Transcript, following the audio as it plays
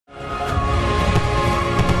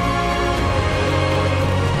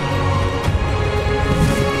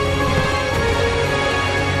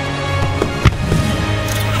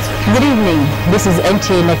This is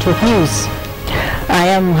NTA Network News. I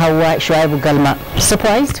am Hawa Shuaibu Galma.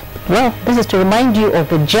 Surprised? Well, this is to remind you of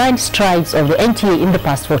the giant strides of the NTA in the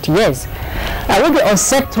past 40 years. I will be on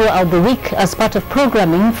set throughout the week as part of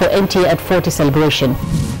programming for NTA at 40 celebration.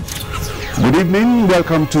 Good evening.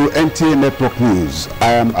 Welcome to NTA Network News.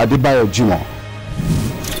 I am Adibayo Jimo.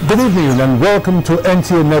 Good evening and welcome to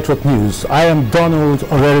NTA Network News. I am Donald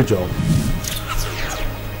Orerijo.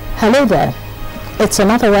 Hello there. It's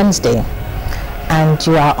another Wednesday and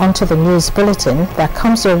you are onto the news bulletin that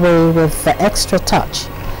comes your way with the extra touch.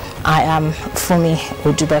 I am Fumi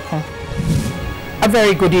Udubekun. A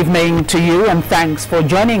very good evening to you and thanks for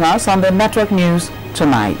joining us on the Network News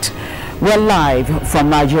tonight. We're live from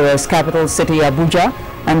Nigeria's capital city, Abuja,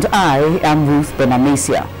 and I am Ruth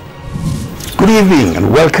Benamesia. Good evening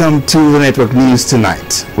and welcome to the Network News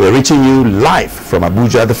tonight. We're reaching you live from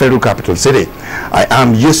Abuja, the federal capital city. I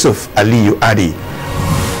am Yusuf Aliyu Adi.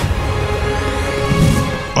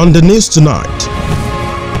 On the news tonight,